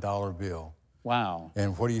signed dollar bill. Wow.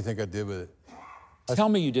 And what do you think I did with it? Tell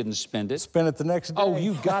me you didn't spend it. Spent it the next day. Oh,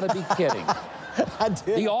 you gotta be kidding. I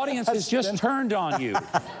did. The audience has just turned on you.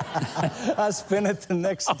 I spent it the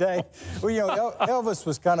next day. Well, you know, Elvis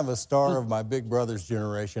was kind of a star of my big brother's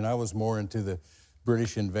generation. I was more into the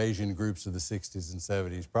British invasion groups of the 60s and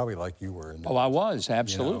 70s, probably like you were. Oh, I was.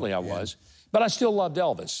 Absolutely, you know, I was. But I still loved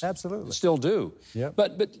Elvis. Absolutely. Still do. Yep.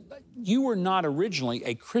 But you were not originally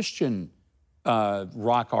a Christian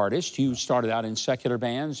rock artist. You started out in secular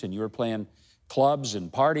bands, and you were playing clubs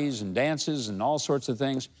and parties and dances and all sorts of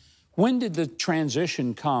things. When did the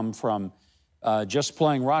transition come from just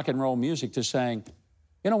playing rock and roll music to saying,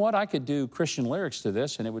 you know what, I could do Christian lyrics to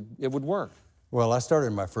this and it would work? Well, I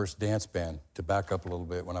started my first dance band, to back up a little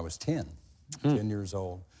bit, when I was 10 years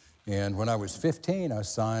old. And when I was 15, I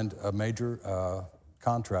signed a major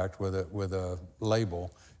contract with a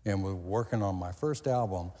label and was working on my first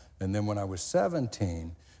album. And then when I was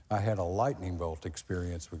 17, I had a lightning bolt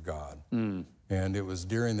experience with God. And it was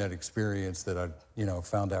during that experience that I, you know,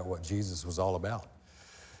 found out what Jesus was all about.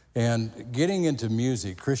 And getting into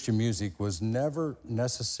music, Christian music, was never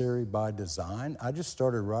necessary by design. I just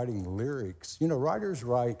started writing lyrics. You know, writers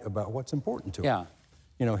write about what's important to them.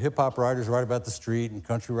 You know, hip-hop writers write about the street, and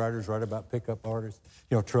country writers write about pickup artists,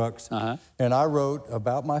 you know, trucks. And I wrote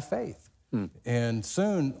about my faith. And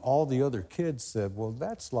soon, all the other kids said, well,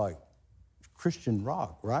 that's like Christian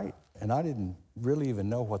rock, right? And I didn't really even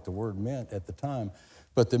know what the word meant at the time.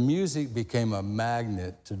 But the music became a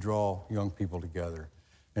magnet to draw young people together.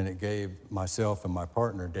 And it gave myself and my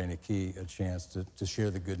partner, Dana Key, a chance to share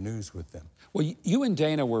the good news with them. Well, you and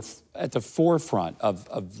Dana were at the forefront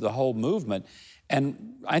of the whole movement.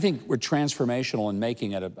 And I think we're transformational in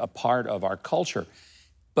making it a part of our culture.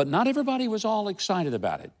 But not everybody was all excited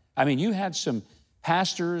about it. I mean, you had some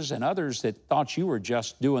pastors and others that thought you were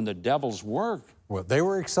just doing the devil's work. Well, they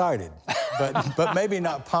were excited, but maybe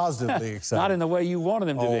not positively excited. Not in the way you wanted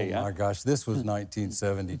them to be. Oh, my gosh, this was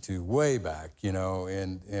 1972, way back, you know,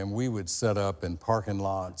 and we would set up in parking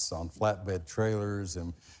lots on flatbed trailers,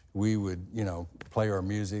 and we would, you know, play our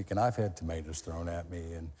music, and I've had tomatoes thrown at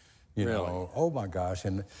me, and You Really? know, oh my gosh.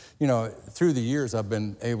 And, you know, through the years, I've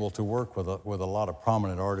been able to work with a lot of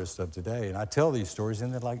prominent artists of today. And I tell these stories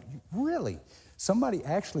and they're like, really? Somebody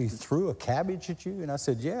actually threw a cabbage at you? And I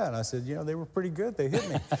said, yeah. And I said, you know, they were pretty good. They hit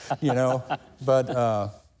me, you know. But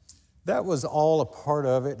that was all a part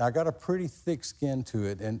of it. And I got a pretty thick skin to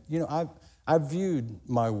it. And, you know, I viewed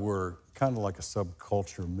my work kind of like a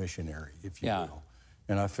subculture missionary, if you will.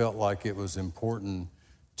 And I felt like it was important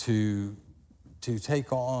to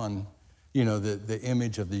take on, you know, the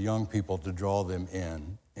image of the young people, to draw them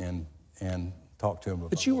in and talk to them about.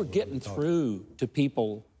 But you were getting through to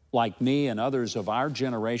people like me and others of our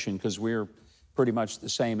generation, because we're pretty much the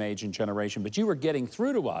same age and generation, but you were getting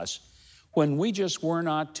through to us when we just were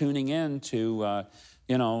not tuning in to,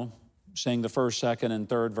 you know, sing the first, second, and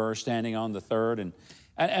third verse, standing on the third.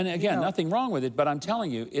 And again, nothing wrong with it, but I'm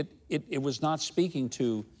telling you, it was not speaking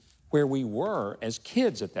to where we were as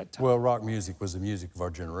kids at that time. Well, rock music was the music of our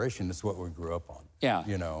generation. It's what we grew up on. Yeah.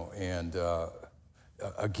 You know, and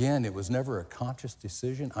again, it was never a conscious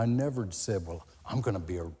decision. I never said, well, I'm going to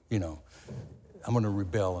be I'm going to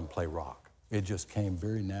rebel and play rock. It just came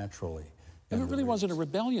very naturally. It really wasn't a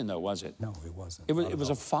rebellion, though, was it? No, it wasn't. It was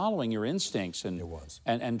a following your instincts and, it was.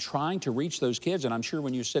 and trying to reach those kids. And I'm sure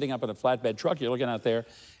when you're sitting up in a flatbed truck, you're looking out there,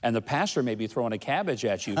 and the pastor may be throwing a cabbage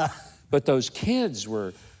at you, but those kids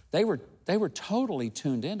were totally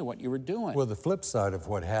tuned into what you were doing. Well, the flip side of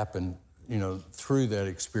what happened, you know, through that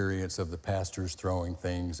experience of the pastors throwing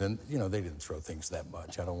things, and, you know, they didn't throw things that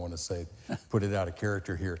much. I don't want to say, put it out of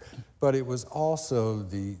character here. But it was also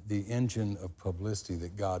the engine of publicity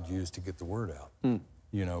that God used to get the word out.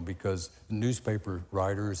 You know, because newspaper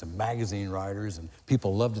writers and magazine writers and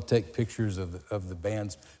people love to take pictures of the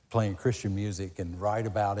bands playing Christian music and write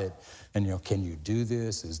about it. And, you know, can you do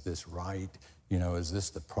this? Is this right? You know, is this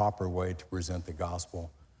the proper way to present the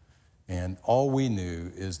gospel? And all we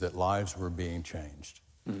knew is that lives were being changed,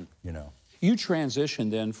 you know. You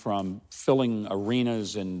transitioned then from filling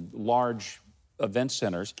arenas and large event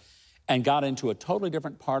centers and got into a totally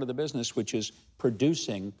different part of the business, which is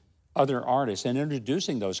producing other artists and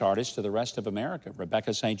introducing those artists to the rest of America.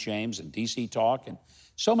 Rebecca St. James and DC Talk and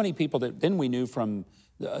so many people that then we knew from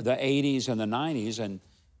the 80s and the 90s, and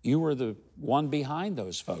you were the one behind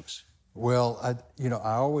those folks. Well, I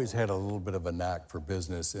always had a little bit of a knack for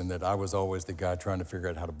business in that I was always the guy trying to figure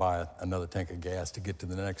out how to buy another tank of gas to get to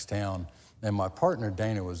the next town. And my partner,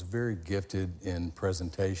 Dana, was very gifted in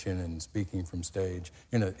presentation and speaking from stage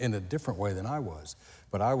in a different way than I was.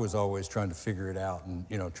 But I was always trying to figure it out and,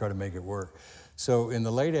 you know, try to make it work. So in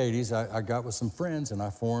the late 80s, I got with some friends and I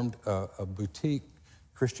formed a boutique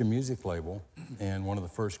Christian music label. And one of the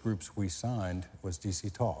first groups we signed was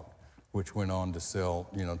DC Talk, which went on to sell,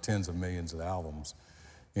 you know, tens of millions of albums.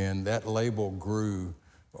 And that label grew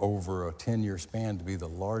over a 10-year span to be the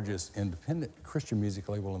largest independent Christian music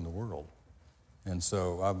label in the world. And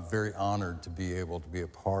so I'm very honored to be able to be a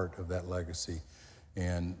part of that legacy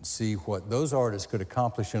and see what those artists could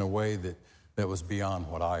accomplish in a way that was beyond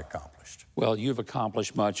what I accomplished. Well, you've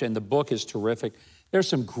accomplished much, and the book is terrific. There's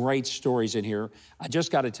some great stories in here. I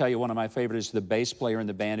just got to tell you, one of my favorites is the bass player in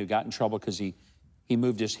the band who got in trouble because he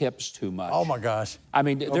moved his hips too much. Oh, my gosh. I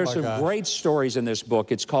mean, there's some great stories in this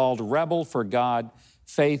book. It's called Rebel for God,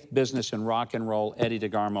 Faith, Business, and Rock and Roll, Eddie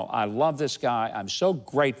DeGarmo. I love this guy. I'm so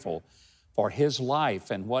grateful for his life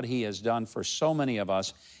and what he has done for so many of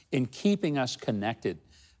us in keeping us connected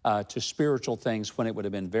to spiritual things when it would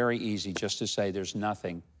have been very easy just to say there's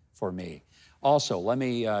nothing for me. Also, let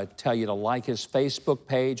me tell you to like his Facebook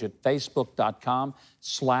page at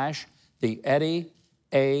facebook.com/the Eddie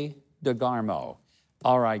A. DeGarmo.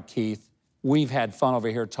 All right, Keith, we've had fun over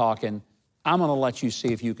here talking. I'm going to let you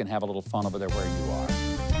see if you can have a little fun over there where you are.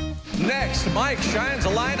 Next, Mike shines a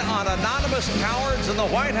light on anonymous cowards in the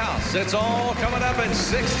White House. It's all coming up in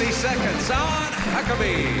 60 seconds on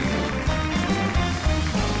Huckabee.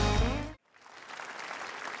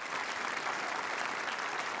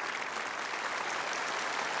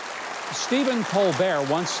 Stephen Colbert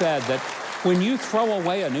once said that when you throw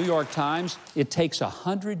away a New York Times, it takes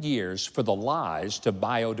 100 years for the lies to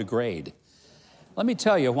biodegrade. Let me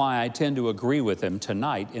tell you why I tend to agree with him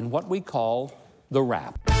tonight in what we call the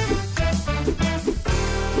Wrap.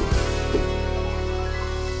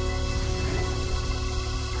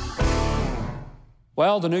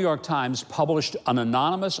 Well, the New York Times published an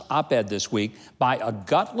anonymous op-ed this week by a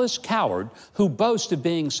gutless coward who boasts of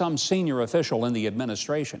being some senior official in the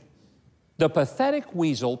administration. The pathetic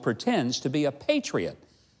weasel pretends to be a patriot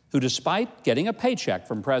who, despite getting a paycheck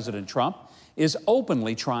from President Trump, is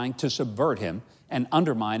openly trying to subvert him and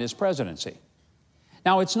undermine his presidency.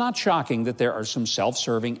 Now, it's not shocking that there are some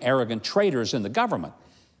self-serving, arrogant traitors in the government,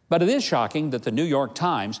 But it is shocking that the New York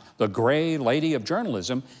Times, the gray lady of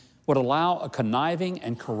journalism, would allow a conniving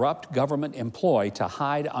and corrupt government employee to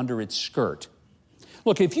hide under its skirt.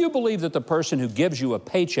 Look, if you believe that the person who gives you a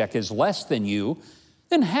paycheck is less than you,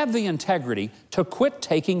 then have the integrity to quit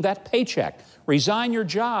taking that paycheck, resign your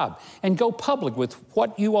job, and go public with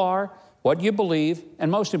what you are, what you believe,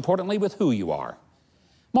 and most importantly, with who you are.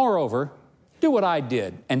 Moreover, do what I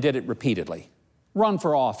did and did it repeatedly. Run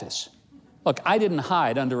for office. Look, I didn't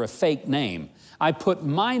hide under a fake name. I put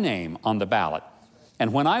my name on the ballot.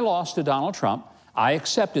 And when I lost to Donald Trump, I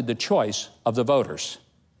accepted the choice of the voters.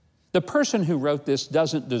 The person who wrote this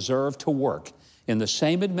doesn't deserve to work in the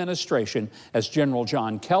same administration as General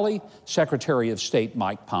John Kelly, Secretary of State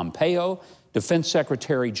Mike Pompeo, Defense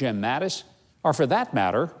Secretary Jim Mattis, or for that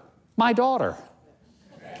matter, my daughter.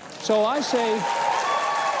 So I say,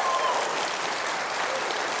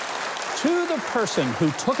 to the person who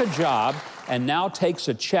took a job and now takes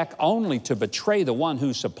a check only to betray the one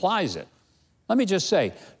who supplies it, let me just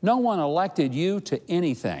say, no one elected you to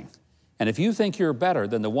anything. And if you think you're better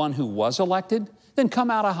than the one who was elected, then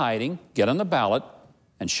come out of hiding, get on the ballot,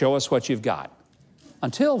 and show us what you've got.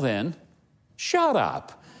 Until then, shut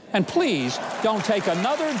up. And please don't take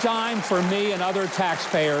another dime from me and other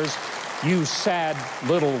taxpayers, you sad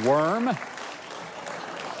little worm.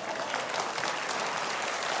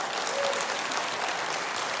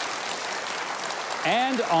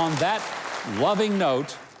 And on that loving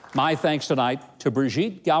note, my thanks tonight to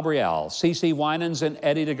Brigitte Gabriel, CeCe Winans, and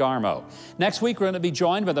Eddie DeGarmo. Next week, we're going to be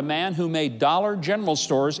joined by the man who made Dollar General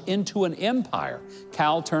stores into an empire,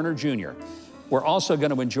 Cal Turner Jr. We're also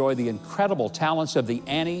going to enjoy the incredible talents of the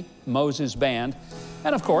Annie Moses Band.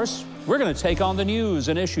 And of course, we're going to take on the news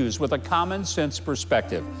and issues with a common sense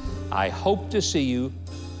perspective. I hope to see you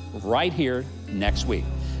right here next week.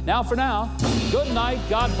 Now, for now, good night,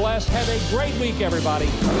 God bless, have a great week, everybody.